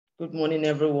Good morning,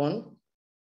 everyone.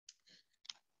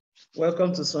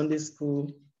 Welcome to Sunday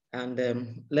School,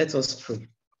 and let us pray.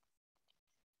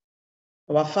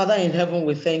 Our Father in heaven,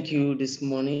 we thank you this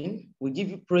morning. We give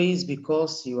you praise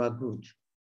because you are good.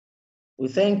 We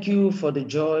thank you for the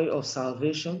joy of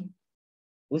salvation.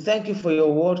 We thank you for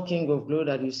your word, King of Glory,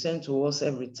 that you send to us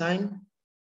every time.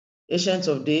 Ancient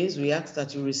of Days, we ask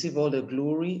that you receive all the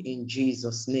glory in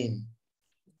Jesus' name.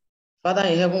 Father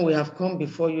in heaven, we have come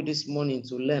before you this morning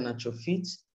to learn at your feet.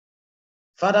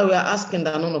 Father, we are asking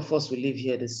that none of us will live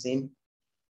here the same.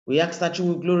 We ask that you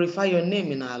will glorify your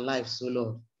name in our lives, O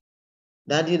Lord.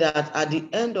 Daddy, that at the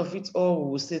end of it all,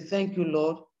 we will say, thank you,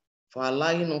 Lord, for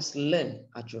allowing us to learn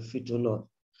at your feet, O Lord.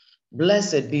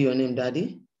 Blessed be your name,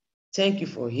 Daddy. Thank you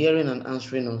for hearing and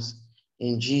answering us.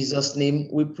 In Jesus' name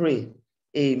we pray.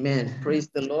 Amen. Praise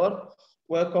the Lord.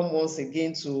 Welcome once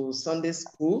again to Sunday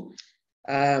School.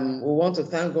 We want to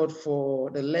thank God for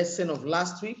the lesson of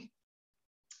last week.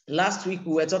 Last week,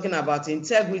 we were talking about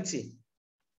integrity.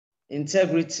 And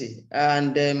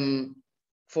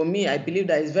for me, I believe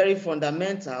that it's very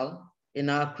fundamental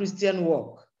in our Christian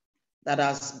walk, that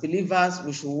as believers,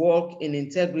 we should walk in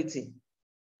integrity.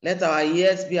 Let our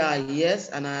yes be our yes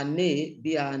and our nay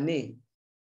be our nay.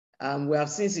 We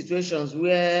have seen situations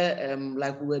where,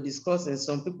 like we were discussing,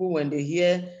 some people, when they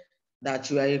hear that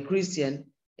you are a Christian,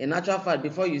 in actual fact,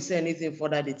 before you say anything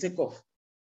further, they take off,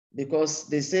 because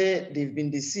they say they've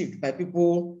been deceived by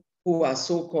people who are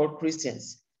so-called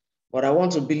Christians. But I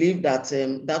want to believe that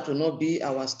that will not be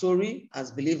our story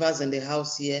as believers in the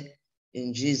house here,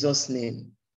 in Jesus'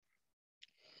 name.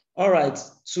 All right,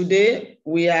 today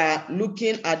we are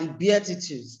looking at the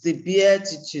Beatitudes,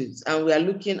 and we are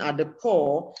looking at the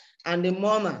poor and the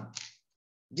mourner.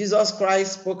 Jesus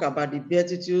Christ spoke about the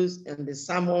Beatitudes in the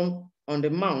Sermon on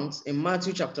the Mount in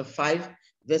Matthew chapter 5,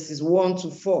 verses 1 to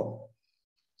 4.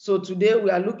 So today we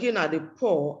are looking at the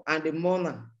poor and the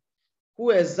mourner.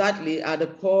 Who exactly are the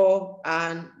poor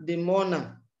and the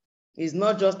mourner? It's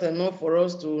not just enough for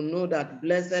us to know that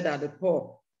blessed are the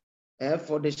poor,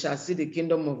 for they shall see the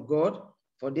kingdom of God,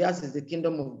 for theirs is the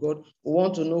kingdom of God. We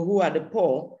want to know who are the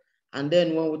poor, and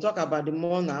then when we talk about the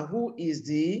mourner, who is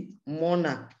the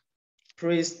mourner?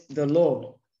 Praise the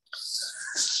Lord.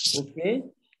 Okay.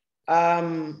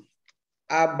 Our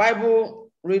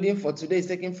Bible reading for today is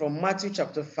taken from Matthew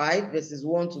chapter 5, verses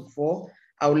 1 to 4.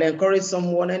 I will encourage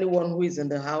anyone who is in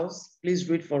the house, please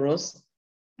read for us.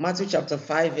 Matthew chapter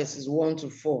 5, verses 1 to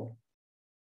 4.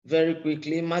 Very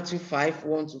quickly, Matthew 5,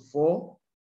 1 to 4.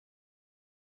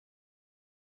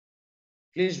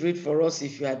 Please read for us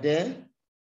if you are there.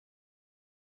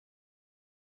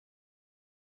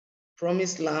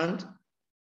 Promised land.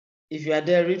 If you are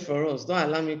there, read for us. Don't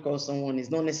allow me to call someone. It's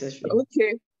not necessary.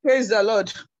 Okay, praise the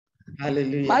Lord.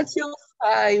 Hallelujah. Matthew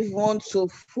 5, 1 to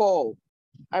 4.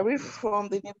 I read from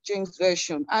the New James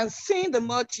Version. And seeing the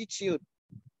multitude,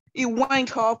 he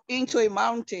went up into a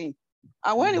mountain.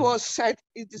 And when he was set,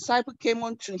 his disciples came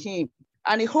unto him.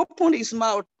 And he opened his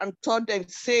mouth and taught them,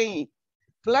 saying,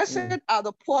 Blessed are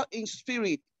the poor in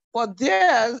spirit, for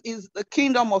theirs is the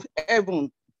kingdom of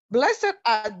heaven. Blessed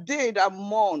are they that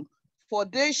mourn, for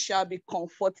they shall be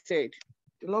comforted.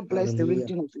 The Lord bless the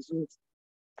reading of his word.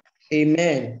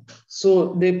 Amen.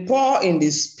 So the poor in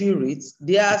the spirit,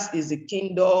 theirs is the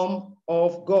kingdom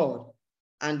of God,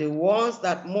 and the ones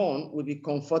that mourn will be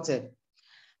comforted.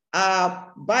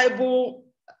 Our Bible,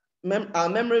 our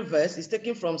memory verse is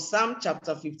taken from Psalm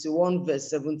chapter 51, verse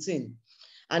 17.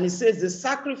 And it says, the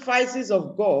sacrifices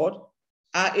of God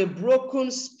are a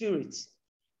broken spirit,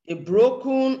 a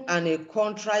broken and a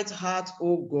contrite heart,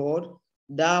 O God,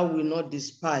 thou will not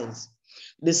despise.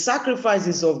 The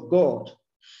sacrifices of God.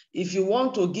 If you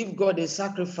want to give God a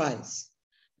sacrifice,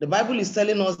 the Bible is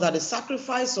telling us that the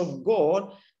sacrifice of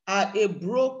God are a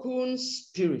broken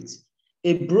spirit,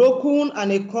 a broken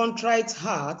and a contrite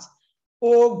heart,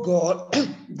 O God,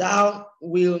 thou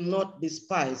will not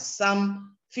despise.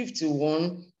 Psalm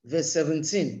 51, verse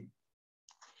 17.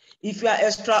 If you are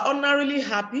extraordinarily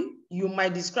happy, you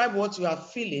might describe what you are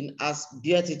feeling as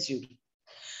beatitude.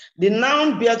 The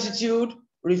noun beatitude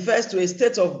refers to a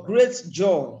state of great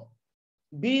joy.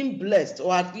 Being blessed,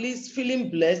 or at least feeling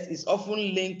blessed, is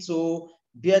often linked to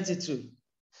beatitude.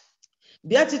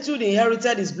 Beatitude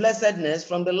inherited its blessedness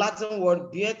from the Latin word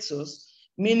beatus,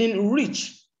 meaning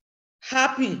rich,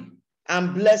 happy,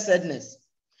 and blessedness.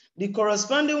 The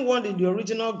corresponding word in the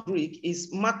original Greek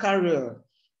is makarios,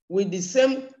 with the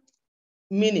same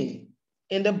meaning.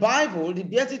 In the Bible, the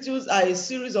Beatitudes are a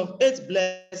series of 8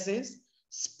 blessings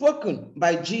spoken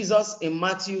by Jesus in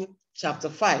Matthew chapter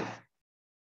 5.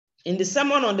 In the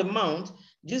Sermon on the Mount,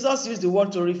 Jesus used the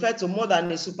word to refer to more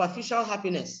than a superficial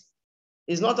happiness.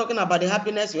 It's not talking about the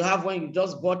happiness you have when you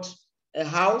just bought a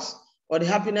house, or the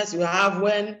happiness you have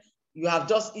when you have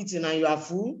just eaten and you are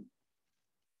full.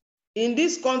 In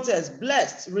this context,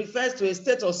 blessed refers to a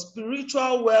state of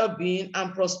spiritual well-being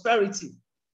and prosperity.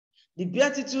 The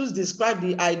Beatitudes describe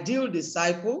the ideal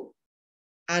disciple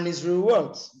and his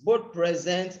rewards, both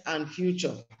present and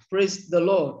future. Praise the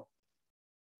Lord.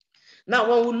 Now,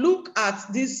 when we look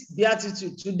at this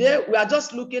beatitude today, we are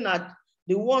just looking at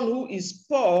the one who is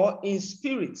poor in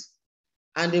spirit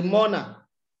and the mourner.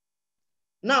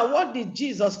 Now, what did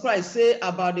Jesus Christ say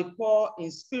about the poor in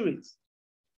spirit?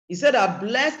 He said that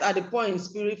blessed are the poor in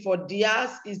spirit, for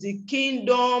theirs is the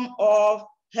kingdom of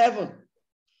heaven.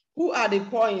 Who are the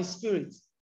poor in spirit?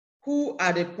 Who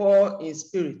are the poor in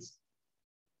spirit?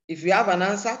 If you have an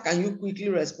answer, can you quickly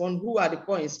respond? Who are the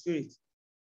poor in spirit?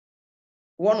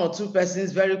 One or two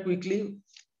persons very quickly.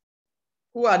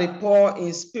 Who are the poor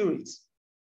in spirit?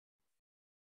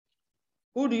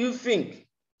 Who do you think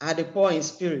are the poor in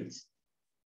spirit?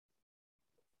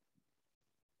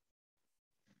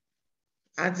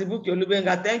 Auntie Buki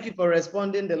Olubenga, thank you for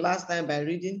responding the last time by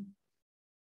reading.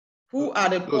 Who are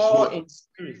the poor in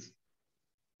spirit?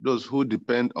 Those who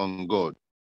depend on God.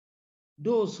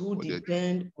 Those who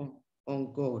depend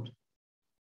on God.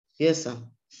 Yes, sir.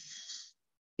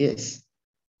 Yes.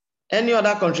 Any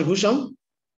other contribution?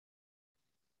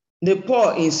 The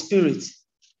poor in spirit.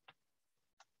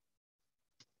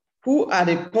 Who are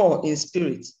the poor in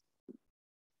spirit?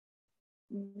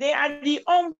 They are the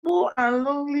humble and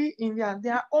lonely in they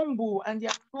are humble and they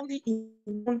are lonely in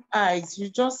their own eyes. You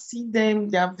just see them,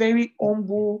 they are very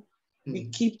humble. They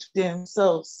keep to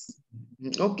themselves.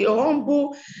 Okay,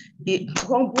 humble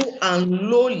and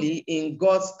lowly in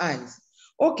God's eyes.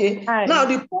 Okay, now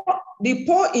the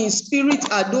poor in spirit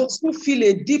are those who feel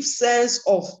a deep sense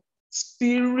of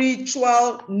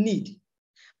spiritual need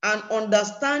and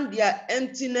understand their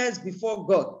emptiness before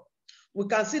God. We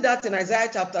can see that in Isaiah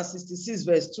chapter 66,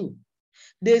 verse 2.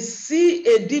 They see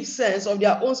a deep sense of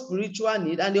their own spiritual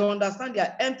need and they understand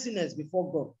their emptiness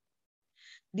before God.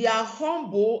 They are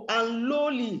humble and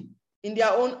lowly in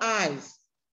their own eyes.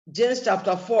 James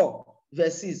chapter 4,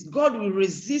 verse 6. God will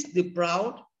resist the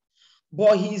proud,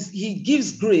 but he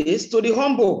gives grace to the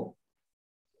humble.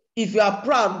 If you are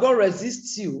proud, God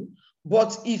resists you.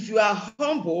 But if you are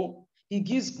humble, he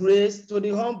gives grace to the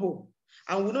humble.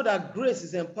 And we know that grace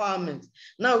is empowerment.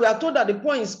 Now we are told that the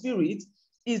poor in spirit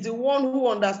is the one who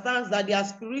understands that they are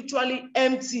spiritually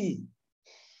empty.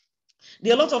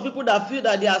 There are a lot of people that feel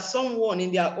that they are someone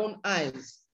in their own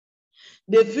eyes.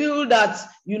 They feel that,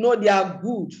 they are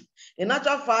good. In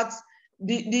actual fact,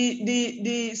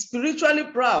 the spiritually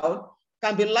proud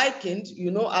can be likened,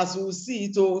 as we'll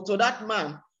see, to that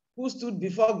man who stood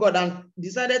before God and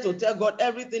decided to tell God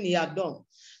everything he had done.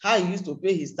 How he used to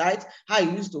pay his tithe, how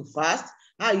he used to fast,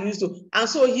 and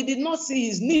so he did not see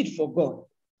his need for God.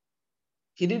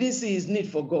 He didn't see his need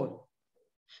for God.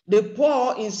 The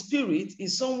poor in spirit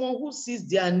is someone who sees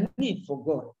their need for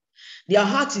God. Their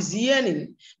heart is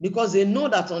yearning because they know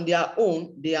that on their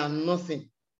own, they are nothing.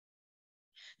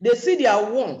 They see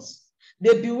their wants,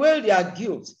 they bewail their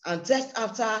guilt and test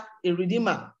after a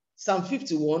redeemer. Psalm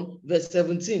 51, verse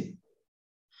 17.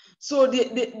 So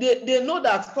they know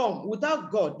that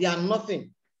without God, they are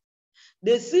nothing.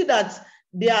 They see that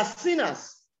they are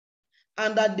sinners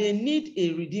and that they need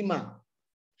a redeemer.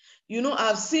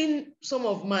 I've seen some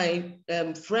of my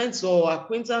friends or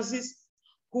acquaintances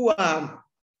who are,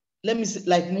 let me say,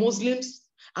 like Muslims.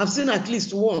 I've seen at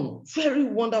least one very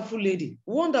wonderful lady,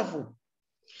 wonderful.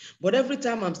 But every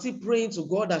time I'm still praying to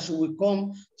God that she will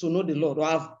come to know the Lord, or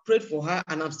I've prayed for her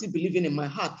and I'm still believing in my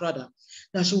heart, rather,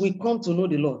 that she will come to know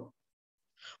the Lord.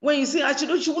 When you see her,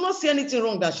 she will not see anything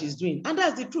wrong that she's doing. And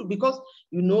that's the truth, because,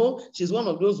 she's one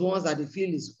of those ones that they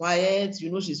feel is quiet,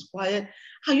 she's quiet.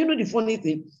 And the funny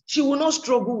thing, she will not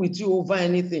struggle with you over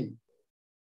anything.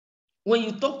 When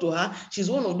you talk to her, she's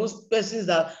one of those persons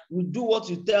that will do what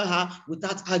you tell her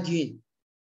without arguing.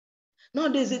 Now,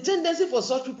 there's a tendency for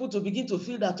such people to begin to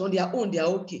feel that on their own, they are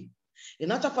okay.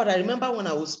 In actual fact, I remember when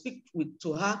I would speak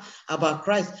to her about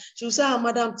Christ, she would say,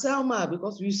 Madam Thelma,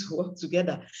 because we used to work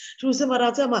together. She would say,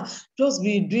 Madam Thelma, just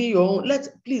be doing your own.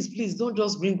 Please, don't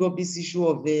just bring up this issue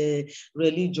of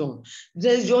religion.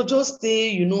 Just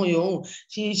stay, your own.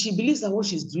 She believes that what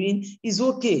she's doing is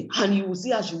okay. And you will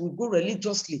see how she will go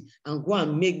religiously and go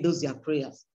and make those their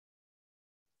prayers.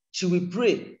 She will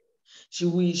pray. She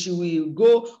will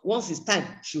go, once it's time,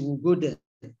 she will go there.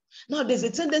 Now, there's a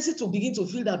tendency to begin to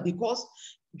feel that because,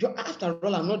 after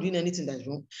all, I'm not doing anything that's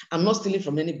wrong. I'm not stealing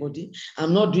from anybody.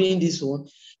 I'm not doing this one.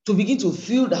 To begin to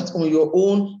feel that on your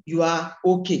own, you are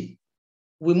okay.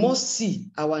 We must see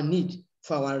our need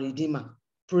for our Redeemer.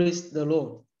 Praise the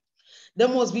Lord. There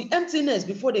must be emptiness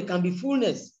before there can be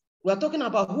fullness. We are talking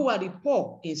about who are the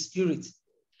poor in spirit.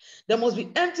 There must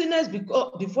be emptiness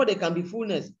before there can be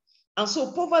fullness. And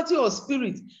so poverty of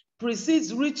spirit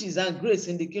precedes riches and grace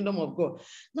in the kingdom of God.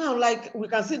 Now, like we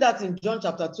can see that in John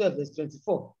chapter 12, verse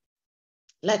 24.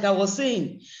 Like I was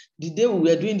saying the day we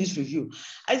were doing this review,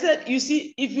 I said, you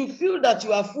see, if you feel that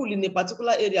you are full in a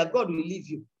particular area, God will leave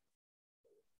you.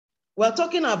 We're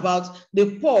talking about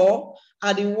the poor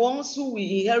are the ones who will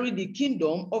inherit the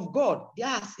kingdom of God.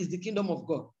 Theirs is the kingdom of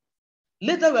God.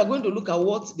 Later, we are going to look at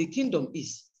what the kingdom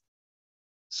is.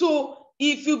 So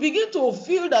if you begin to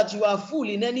feel that you are full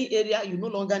in any area, you no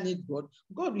longer need God,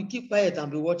 God will keep quiet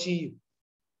and be watching you.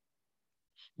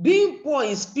 Being poor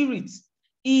in spirit,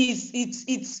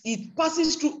 it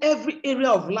passes through every area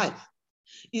of life.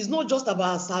 It's not just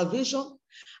about salvation.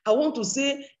 I want to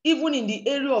say, even in the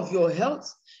area of your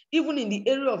health, even in the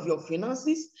area of your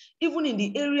finances, even in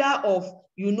the area of,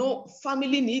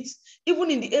 family needs, even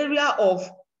in the area of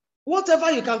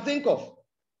whatever you can think of,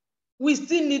 we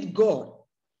still need God.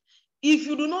 If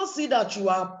you do not see that you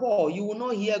are poor, you will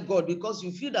not hear God because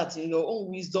you feel that in your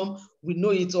own wisdom, we know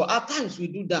it, or at times we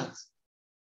do that.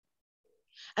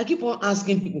 I keep on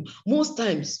asking people, most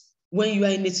times when you are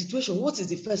in a situation, what is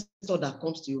the first thought that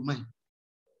comes to your mind?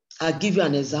 I'll give you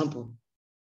an example.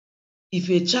 If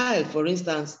a child, for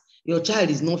instance, your child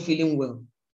is not feeling well,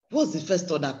 what's the first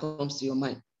thought that comes to your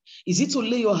mind? Is it to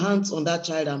lay your hands on that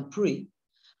child and pray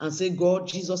and say, God,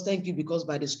 Jesus, thank you, because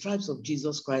by the stripes of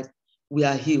Jesus Christ, we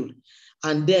are healed.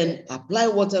 And then apply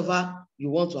whatever you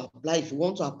want to apply. If you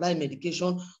want to apply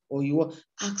medication or you want,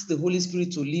 ask the Holy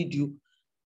Spirit to lead you.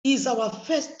 Is our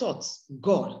first thought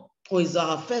God, or is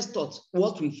our first thought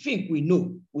what we think we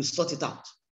know, we sort it out?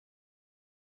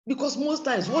 Because most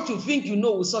times what you think you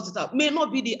know will sort it out may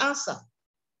not be the answer.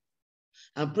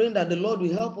 I'm praying that the Lord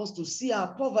will help us to see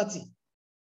our poverty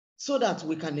so that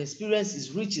we can experience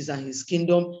his riches and his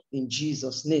kingdom in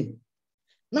Jesus' name.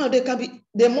 Now,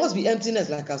 there must be emptiness,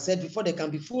 like I said before, there can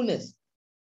be fullness.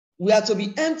 We are to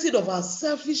be emptied of our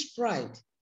selfish pride,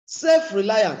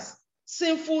 self-reliance,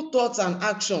 sinful thoughts and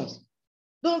actions.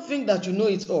 Don't think that you know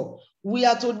it all. We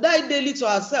are to die daily to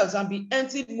ourselves and be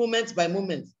emptied moment by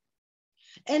moment.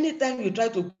 Anytime you try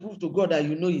to prove to God that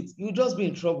you know it, you'll just be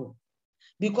in trouble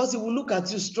because he will look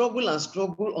at you, struggle and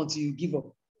struggle until you give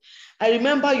up. I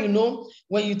remember,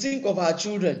 when you think of our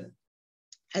children,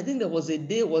 I think there was a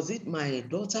day, was it my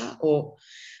daughter or,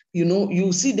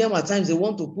 you see them at times, they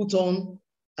want to put on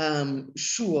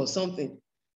shoe or something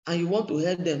and you want to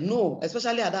help them. No,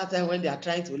 especially at that time when they are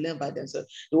trying to learn by themselves.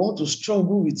 They want to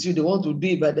struggle with you. They want to do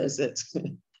it by themselves.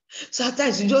 So at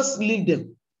times you just leave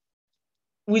them.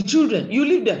 With children, you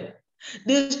leave them.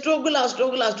 They struggle and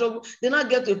struggle and struggle. They now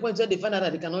get to a point where they find out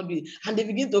that they cannot do it. And they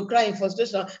begin to cry in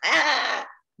frustration.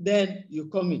 Then you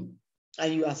come in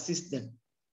and you assist them.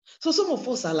 So some of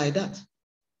us are like that.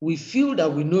 We feel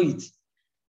that we know it.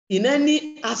 In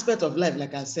any aspect of life,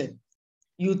 like I said,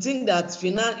 you think that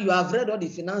you have read all the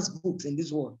finance books in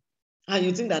this world, and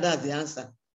you think that that's the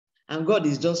answer. And God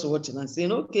is just watching and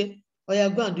saying, okay, go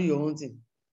and do your own thing.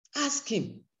 Ask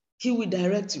him. He will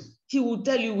direct you. He will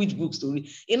tell you which books to read.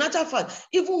 In actual fact,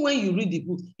 even when you read the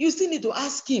book, you still need to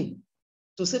ask him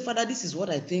to say, Father, this is what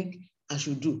I think I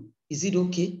should do. Is it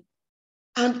okay?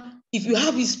 And if you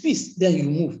have his peace, then you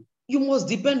move. You must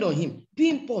depend on him.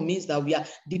 Being poor means that we are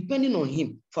depending on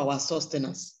him for our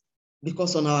sustenance,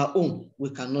 because on our own, we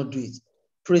cannot do it.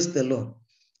 Praise the Lord.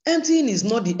 Emptying is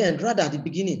not the end, rather the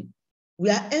beginning. We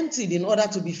are emptied in order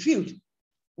to be filled.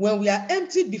 When we are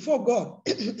emptied before God,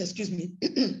 excuse me,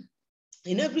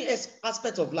 in every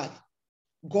aspect of life,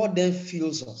 God then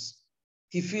fills us.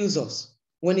 He fills us.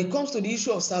 When it comes to the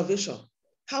issue of salvation,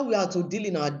 how we are to deal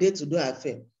in our day-to-day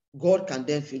affair, God can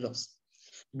then fill us.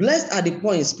 Blessed are the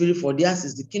poor in spirit, for theirs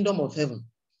is the kingdom of heaven.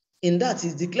 In that,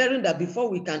 he's declaring that before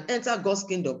we can enter God's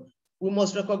kingdom, we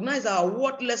must recognize our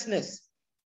worthlessness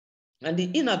and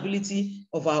the inability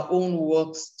of our own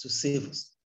works to save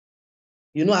us.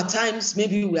 At times,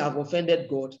 maybe we have offended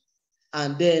God,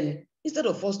 and then instead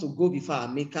of us to go before our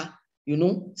maker,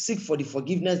 seek for the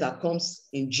forgiveness that comes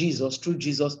in Jesus, through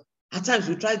Jesus, at times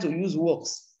we try to use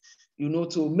works,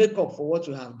 to make up for what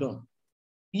we have done.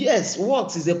 Yes,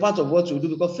 works is a part of what we do,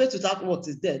 because faith without works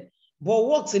is dead. But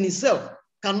works in itself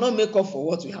cannot make up for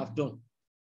what we have done.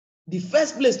 The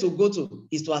first place to go to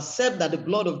is to accept that the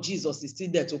blood of Jesus is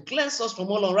still there to cleanse us from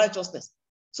all unrighteousness.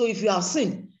 So if you have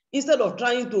sinned, instead of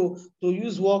trying to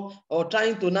use work or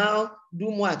trying to now do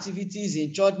more activities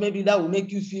in church, maybe that will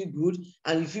make you feel good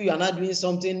and you feel you are not doing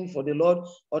something for the Lord,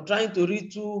 or trying to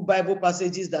read 2 Bible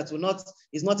passages that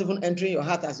is not even entering your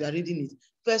heart as you are reading it.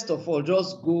 first of all,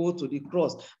 just go to the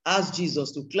cross. Ask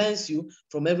Jesus to cleanse you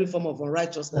from every form of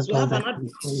unrighteousness. We have an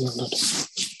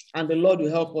advocate, and the Lord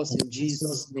will help us in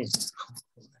Jesus' name.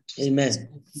 Amen.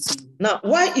 Now,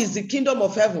 why is the kingdom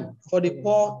of heaven for the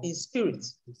poor in spirit?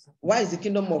 Why is the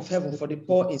kingdom of heaven for the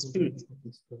poor in spirit?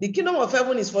 The kingdom of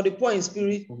heaven is for the poor in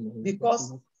spirit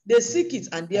because they seek it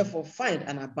and therefore find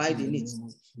and abide in it.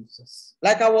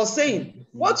 Like I was saying,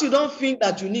 what you don't think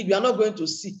that you need, you are not going to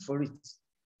seek for it.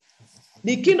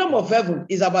 The kingdom of heaven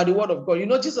is about the word of God. You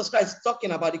know, Jesus Christ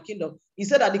talking about the kingdom. He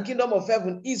said that the kingdom of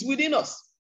heaven is within us.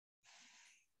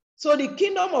 So the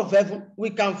kingdom of heaven,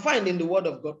 we can find in the word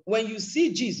of God. When you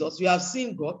see Jesus, you have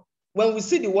seen God. When we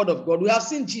see the word of God, we have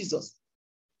seen Jesus.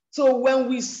 So when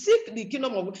we seek the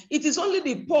kingdom of God, it is only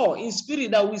the poor in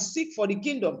spirit that we seek for the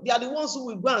kingdom. They are the ones who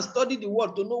will go and study the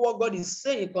word to know what God is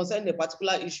saying concerning a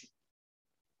particular issue.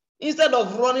 Instead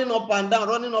of running up and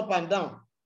down,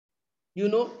 you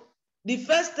know, the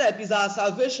first step is our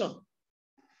salvation.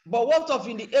 But what of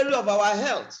in the area of our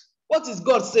health? What is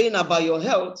God saying about your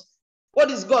health? What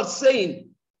is God saying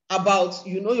about,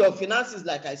 you know, your finances,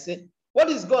 like I said? What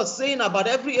is God saying about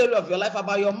every area of your life,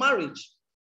 about your marriage?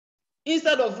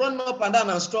 Instead of running up and down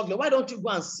and struggling, why don't you go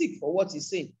and seek for what he's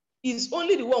saying? It's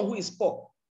only the one who is poor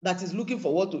that is looking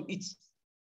for what to eat.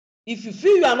 If you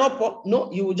feel you are not poor,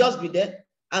 no, you will just be there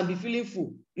and be feeling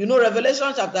full. You know,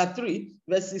 Revelation chapter 3,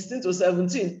 verse 16 to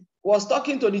 17 was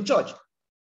talking to the church.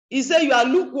 He said, you are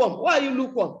lukewarm. Why are you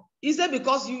lukewarm? He said,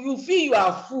 because you feel you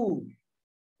are full.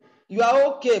 You are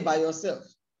okay by yourself.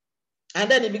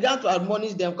 And then he began to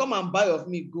admonish them, come and buy of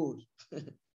me gold.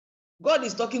 God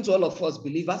is talking to all of us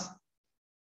believers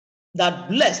that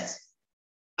blessed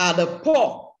are the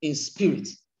poor in spirit,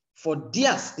 for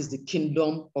theirs is the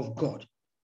kingdom of God.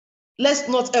 Let's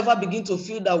not ever begin to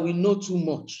feel that we know too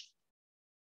much.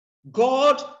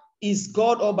 God is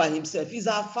God all by himself. He's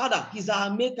our Father. He's our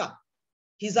maker.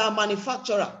 He's our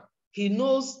manufacturer. He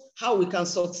knows how we can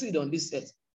succeed on this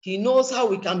earth. He knows how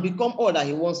we can become all that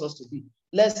he wants us to be.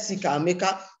 Let's seek our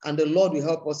maker, and the Lord will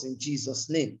help us in Jesus'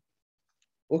 name.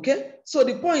 Okay? So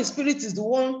the poor in spirit is the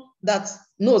one that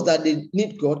knows that they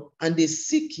need God, and they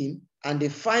seek him, and they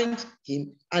find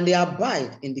him, and they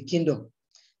abide in the kingdom.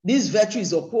 This virtue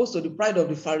is opposed to the pride of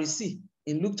the Pharisee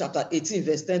in Luke chapter 18,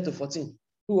 verse 10 to 14,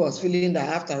 who was feeling that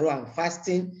after all, I'm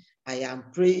fasting, I am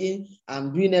praying,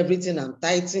 I'm doing everything, I'm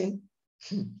tithing.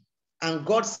 And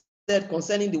God said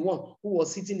concerning the one who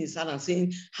was sitting in his hand and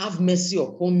saying, have mercy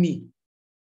upon me.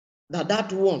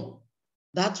 That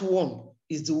one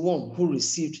is the one who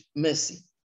received mercy.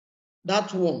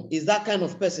 That one is that kind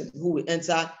of person who will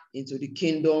enter into the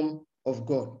kingdom of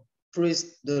God.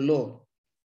 Praise the Lord.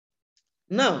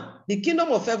 Now, the kingdom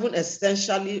of heaven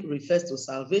essentially refers to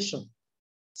salvation.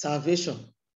 Salvation.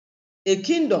 A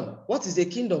kingdom, what is a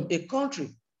kingdom? A country,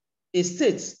 a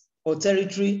state or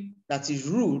territory that is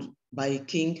ruled by a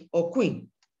king or queen.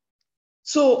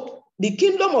 So the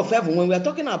kingdom of heaven, when we are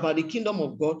talking about the kingdom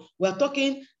of God, we are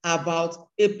talking about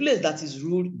a place that is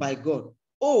ruled by God.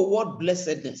 Oh, what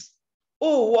blessedness.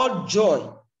 Oh, what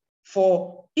joy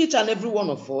for each and every one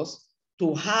of us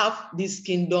to have this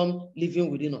kingdom living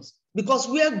within us. Because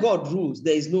where God rules,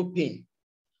 there is no pain.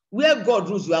 Where God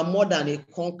rules, you are more than a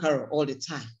conqueror all the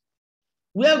time.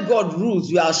 Where God rules,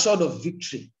 you are assured of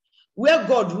victory. Where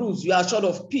God rules, you are assured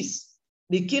of peace.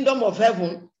 The kingdom of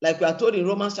heaven, like we are told in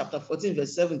Romans chapter 14,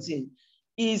 verse 17,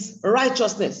 is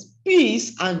righteousness,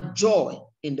 peace, and joy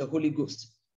in the Holy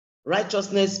Ghost.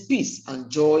 Righteousness, peace, and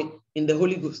joy in the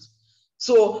Holy Ghost.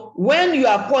 So when you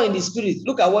are poor in the spirit,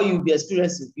 look at what you'll be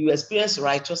experiencing. You experience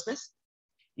righteousness,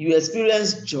 you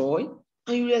experience joy,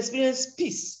 and you experience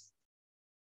peace.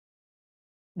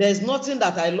 There's nothing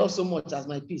that I love so much as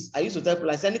my peace. I used to tell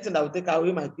people, I say, anything that will take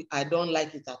away my peace, I don't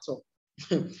like it at all.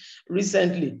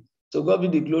 Recently, to God be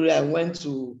the glory, I went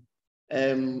to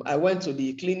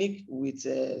the clinic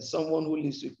with someone who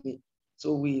lives with me.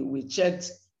 So we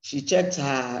checked, she checked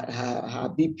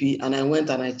her BP, and I went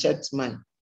and I checked mine.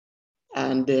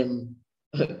 And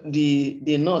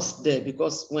the nurse there,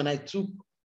 because when I took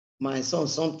my son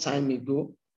some time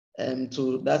ago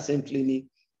to that same clinic,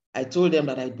 I told them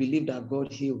that I believe that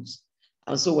God heals.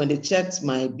 And so when they checked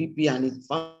my BP and it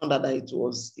found out that it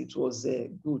was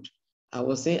good, I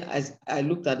was saying, I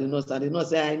looked at the nurse, and the nurse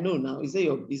said, I know now.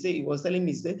 He was telling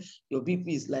me, your BP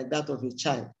is like that of a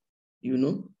child, you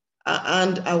know?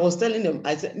 And I was telling them,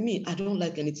 I said, I don't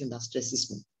like anything that stresses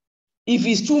me. If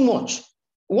it's too much,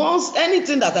 once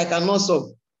anything that I cannot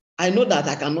solve, I know that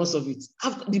I cannot solve it.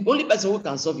 The only person who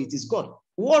can solve it is God.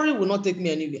 Worry will not take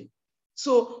me anywhere.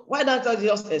 So why don't I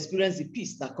just experience the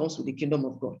peace that comes with the kingdom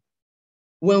of God?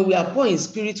 When we are poor in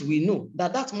spirit, we know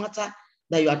that matter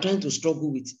that you are trying to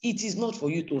struggle with, it is not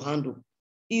for you to handle.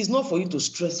 It is not for you to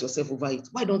stress yourself over it.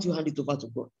 Why don't you hand it over to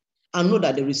God? And know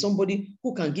that there is somebody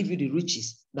who can give you the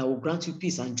riches that will grant you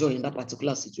peace and joy in that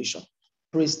particular situation.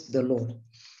 Praise the Lord.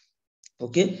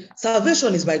 Okay,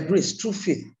 salvation is by grace through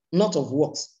faith, not of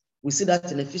works. We see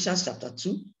that in Ephesians chapter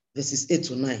 2, verses 8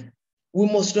 to 9. We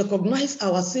must recognize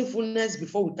our sinfulness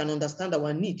before we can understand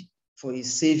our need for a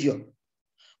savior.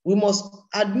 We must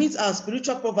admit our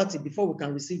spiritual poverty before we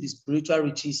can receive the spiritual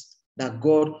riches that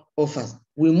God offers.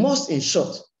 We must, in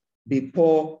short, be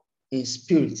poor in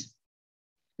spirit.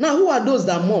 Now, who are those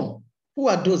that mourn? Who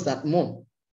are those that mourn?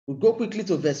 We'll go quickly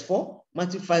to verse 4,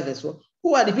 Matthew 5, verse 4.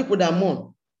 Who are the people that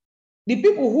mourn? The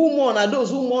people who mourn are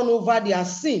those who mourn over their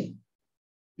sin.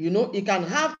 You know, it can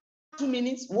have two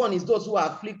meanings. One is those who are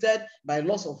afflicted by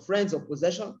loss of friends or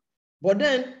possession. But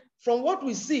then, from what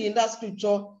we see in that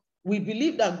scripture, we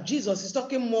believe that Jesus is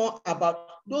talking more about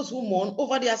those who mourn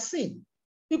over their sin.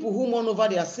 People who mourn over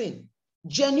their sin.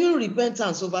 Genuine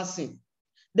repentance over sin.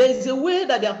 There is a way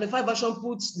that the Amplified Version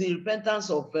puts the repentance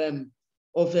of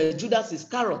Judas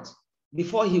Iscariot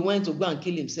before he went to go and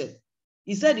kill himself.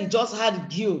 He said he just had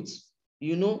guilt.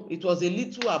 You know, it was a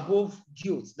little above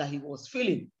guilt that he was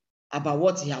feeling about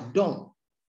what he had done.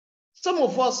 Some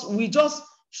of us, we just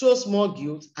show small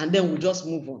guilt and then we just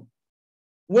move on.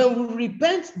 When we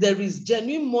repent, there is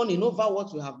genuine mourning over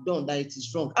what we have done, that it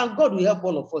is wrong. And God will help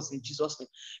all of us in Jesus' name.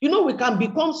 You know, we can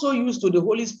become so used to the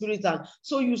Holy Spirit and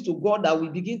so used to God that we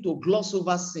begin to gloss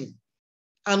over sin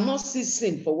and not see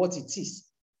sin for what it is.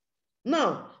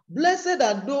 Now, blessed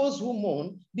are those who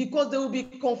mourn because they will be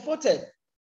comforted.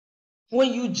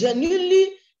 When you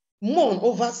genuinely mourn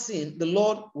over sin, the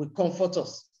Lord will comfort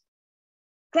us.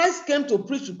 Christ came to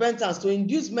preach repentance, to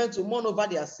induce men to mourn over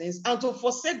their sins and to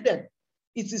forsake them.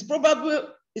 It is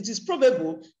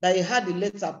probable that he had the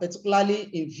letter particularly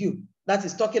in view. That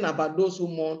is talking about those who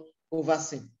mourn over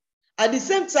sin. At the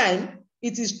same time,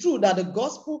 it is true that the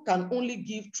gospel can only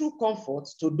give true comfort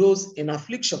to those in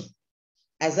affliction.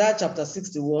 Isaiah chapter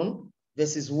 61,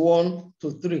 verses 1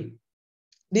 to 3.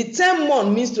 The term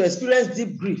mourn means to experience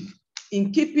deep grief.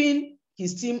 In keeping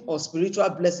his theme of spiritual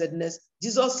blessedness,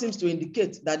 Jesus seems to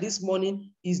indicate that this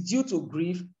mourning is due to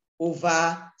grief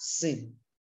over sin.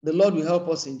 The Lord will help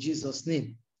us in Jesus'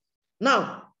 name.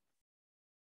 Now,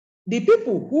 the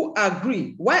people who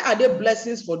agree, why are there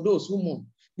blessings for those who mourn?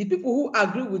 The people who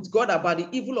agree with God about the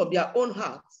evil of their own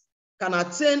hearts can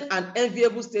attain an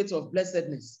enviable state of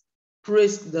blessedness.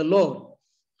 Praise the Lord.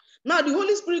 Now, the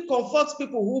Holy Spirit comforts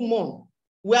people who mourn.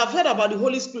 We have heard about the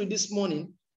Holy Spirit this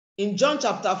morning. In John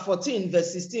chapter 14,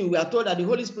 verse 16, we are told that the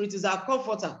Holy Spirit is our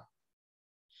comforter.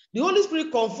 The Holy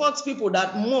Spirit comforts people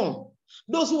that mourn,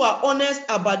 those who are honest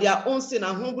about their own sin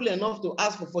and humble enough to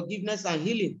ask for forgiveness and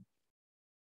healing.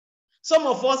 Some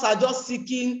of us are just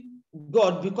seeking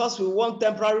God because we want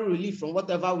temporary relief from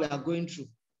whatever we are going through.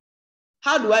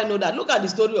 How do I know that? Look at the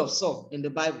story of Saul in the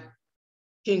Bible,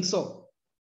 King Saul.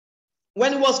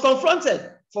 When he was confronted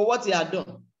for what he had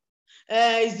done,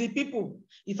 it's the people.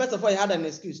 First of all, he had an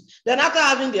excuse. Then after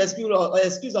having the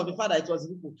excuse of the fact that it was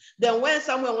the people, then when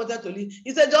someone wanted to leave,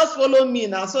 he said, just follow me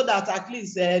now so that at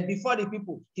least before the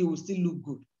people, he will still look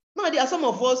good. Now, there are some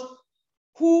of us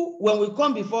who, when we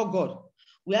come before God,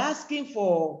 we're asking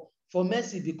for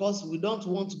mercy because we don't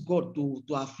want God to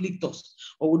afflict us,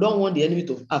 or we don't want the enemy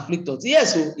to afflict us.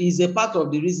 Yes, so it's a part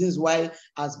of the reasons why,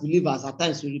 as believers, at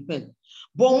times we repent.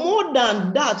 But more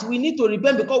than that, we need to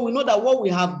repent because we know that what we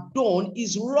have done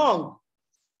is wrong.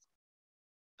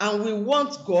 And we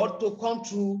want God to come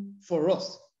through for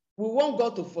us. We want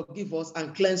God to forgive us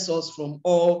and cleanse us from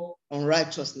all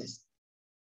unrighteousness.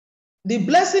 The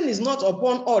blessing is not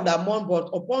upon all that mourn, but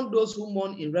upon those who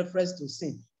mourn in reference to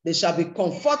sin. They shall be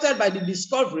comforted by the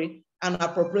discovery and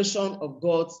appropriation of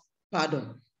God's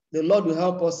pardon. The Lord will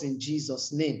help us in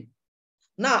Jesus' name.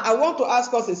 Now, I want to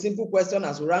ask us a simple question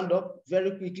as we round up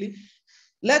very quickly.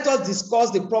 Let us discuss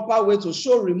the proper way to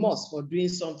show remorse for doing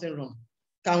something wrong.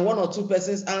 Can one or two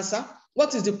persons answer?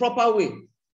 What is the proper way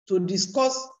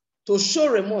to show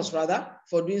remorse, rather,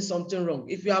 for doing something wrong?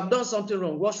 If you have done something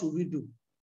wrong, what should we do?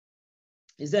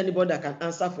 Is there anybody that can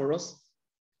answer for us?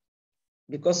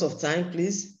 Because of time,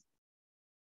 please.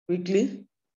 Quickly.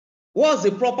 What's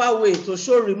the proper way to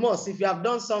show remorse if you have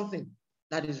done something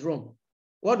that is wrong?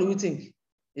 What do we think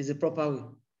is the proper way?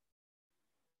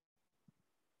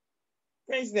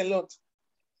 Praise the Lord.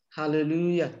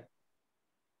 Hallelujah.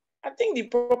 I think the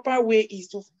proper way is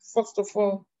to, first of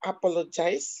all,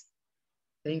 apologize.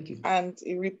 Thank you. And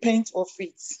repent of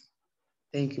it.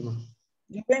 Thank you, ma'am.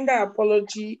 You render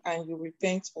apology and you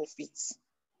repent of it.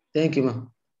 Thank you, ma'am.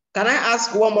 Can I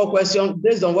ask one more question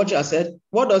based on what you have said?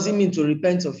 What does it mean to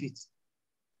repent of it?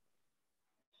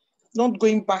 not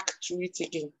going back to it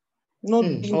again, not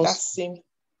doing that Awesome. same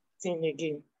thing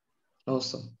again.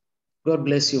 Awesome. God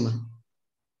bless you, man.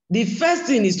 The first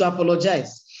thing is to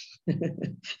apologize.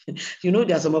 You know,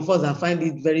 there are some of us that find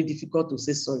it very difficult to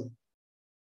say sorry.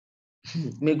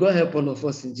 May God help all of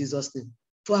us in Jesus' name.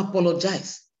 To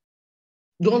apologize.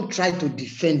 Don't try to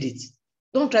defend it.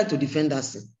 Don't try to defend that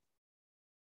sin.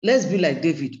 Let's be like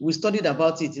David. We studied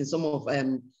about it in some of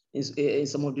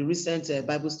the recent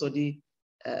Bible study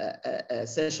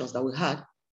sessions that we had.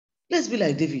 Let's be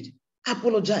like David.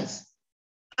 Apologize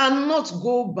and not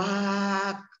go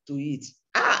back to it.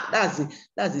 That's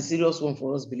a serious one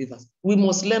for us believers. We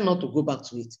must learn not to go back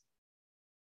to it.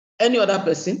 Any other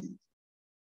person?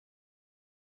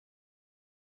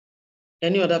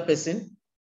 Any other person?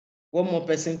 One more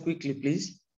person quickly,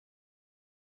 please.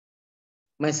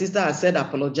 My sister has said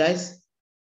apologize,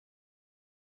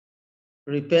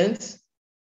 repent.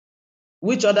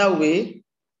 Which other way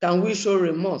can we show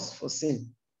remorse for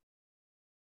sin?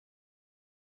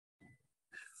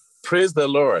 Praise the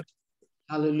Lord.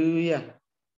 Hallelujah.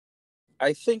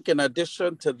 I think in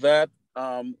addition to that,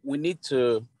 we need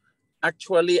to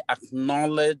actually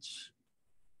acknowledge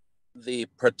the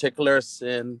particular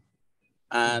sin.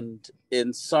 And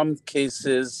in some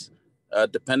cases,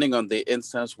 depending on the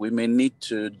instance, we may need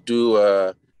to do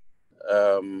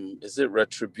is it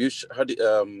retribution?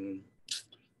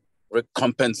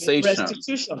 Compensation.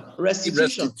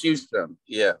 Restitution.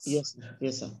 Yes. Yes,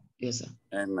 yes, sir. Yes, sir.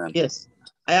 Amen. Yes,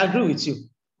 I agree with you.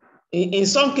 In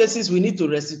some cases, we need to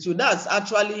restitute. That's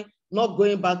actually not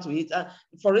going back to it.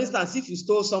 For instance, if you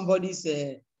stole somebody's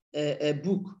a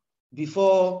book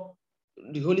before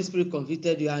the Holy Spirit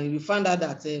convicted you and you find out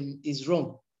that it's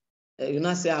wrong, you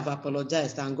now say, I've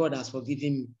apologized and God has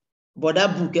forgiven me. But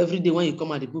that book, every day when you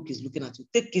come out, the book is looking at you.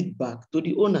 Take it back to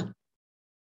the owner.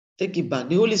 Take it back.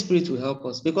 The Holy Spirit will help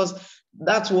us, because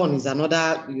that one is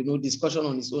another, discussion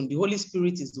on its own. The Holy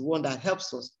Spirit is the one that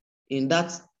helps us in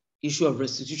that issue of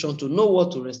restitution, to know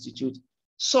what to restitute.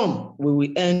 Some we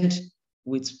will end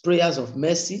with prayers of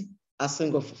mercy,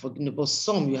 asking God for forgiveness, but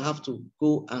some you have to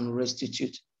go and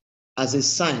restitute as a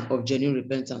sign of genuine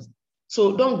repentance.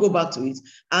 So don't go back to it.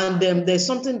 And there's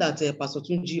something that Pastor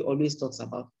Tunji always talks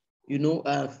about,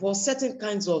 for certain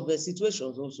kinds of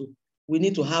situations also, we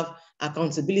need to have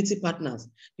accountability partners.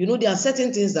 There are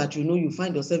certain things that, you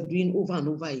find yourself doing over and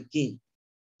over again.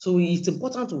 So it's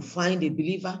important to find a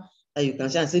believer that you can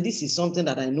share and say, this is something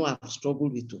that I know I've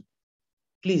struggled with too.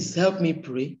 Please help me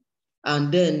pray.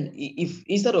 And then if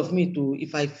instead of me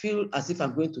if I feel as if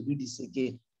I'm going to do this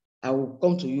again, I will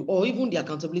come to you, or even the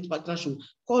accountability partner should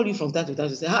call you from time to time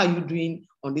to say, how are you doing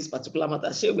on this particular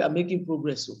matter? Say we are making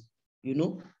progress, so,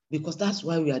 because that's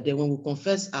why we are there. When we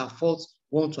confess our faults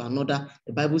one to another,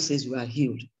 the Bible says we are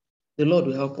healed. The Lord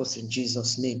will help us in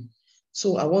Jesus' name.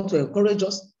 So I want to encourage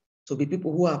us to be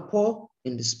people who are poor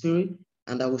in the spirit,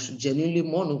 and that we should genuinely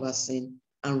mourn over sin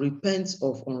and repent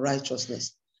of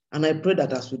unrighteousness. And I pray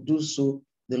that as we do so,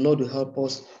 the Lord will help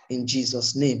us in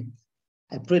Jesus' name.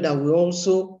 I pray that we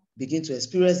also begin to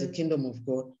experience the kingdom of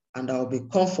God, and that will be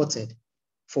comforted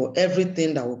for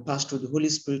everything that will pass through. The Holy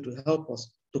Spirit will help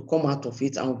us to come out of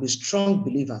it, and will be strong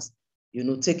believers,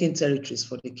 taking territories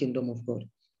for the kingdom of God.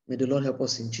 May the Lord help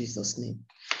us in Jesus' name.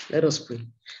 Let us pray.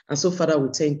 And so, Father, we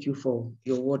thank you for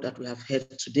your word that we have heard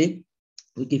today.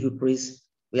 We give you praise.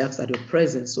 We ask that your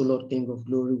presence, O Lord King of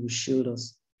glory, will shield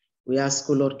us. We ask,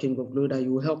 O Lord King of glory, that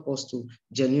you will help us to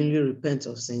genuinely repent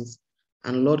of sins.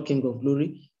 And Lord King of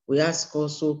glory, we ask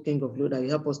also, King of glory, that you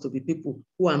help us to be people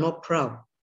who are not proud,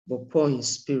 but poor in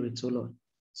spirit, O Lord,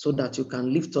 so that you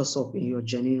can lift us up in your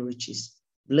genuine riches.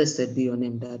 Blessed be your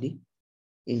name, Daddy.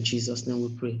 In Jesus' name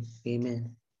we pray.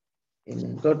 Amen.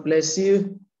 Amen. God bless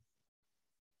you.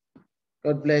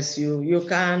 God bless you. You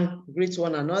can greet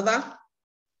one another.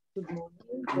 Good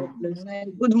morning. God bless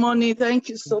you. Good morning. Thank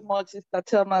you so much, Sister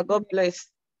Thelma. God bless.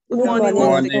 Good morning. Good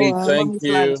morning. Thank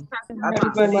you.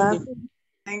 Everybody.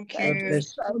 Thank God you.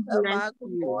 bless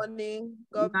Good morning.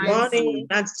 God you. bless Morning. you.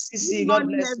 Nice to see you. God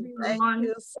bless you. Thank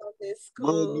you, Sunday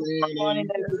School. Good morning,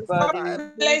 God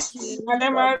everybody. bless you,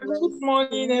 Madam. Good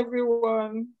morning,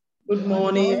 everyone. Good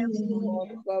morning.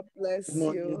 Everyone, God bless Good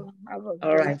morning. you. Have a All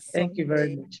great right. Thank you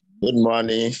very Sunday. much. Good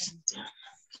morning.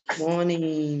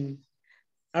 Morning.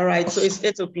 All right. So it's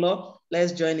 8 o'clock.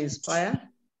 Let's join Inspire.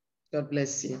 God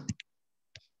bless you.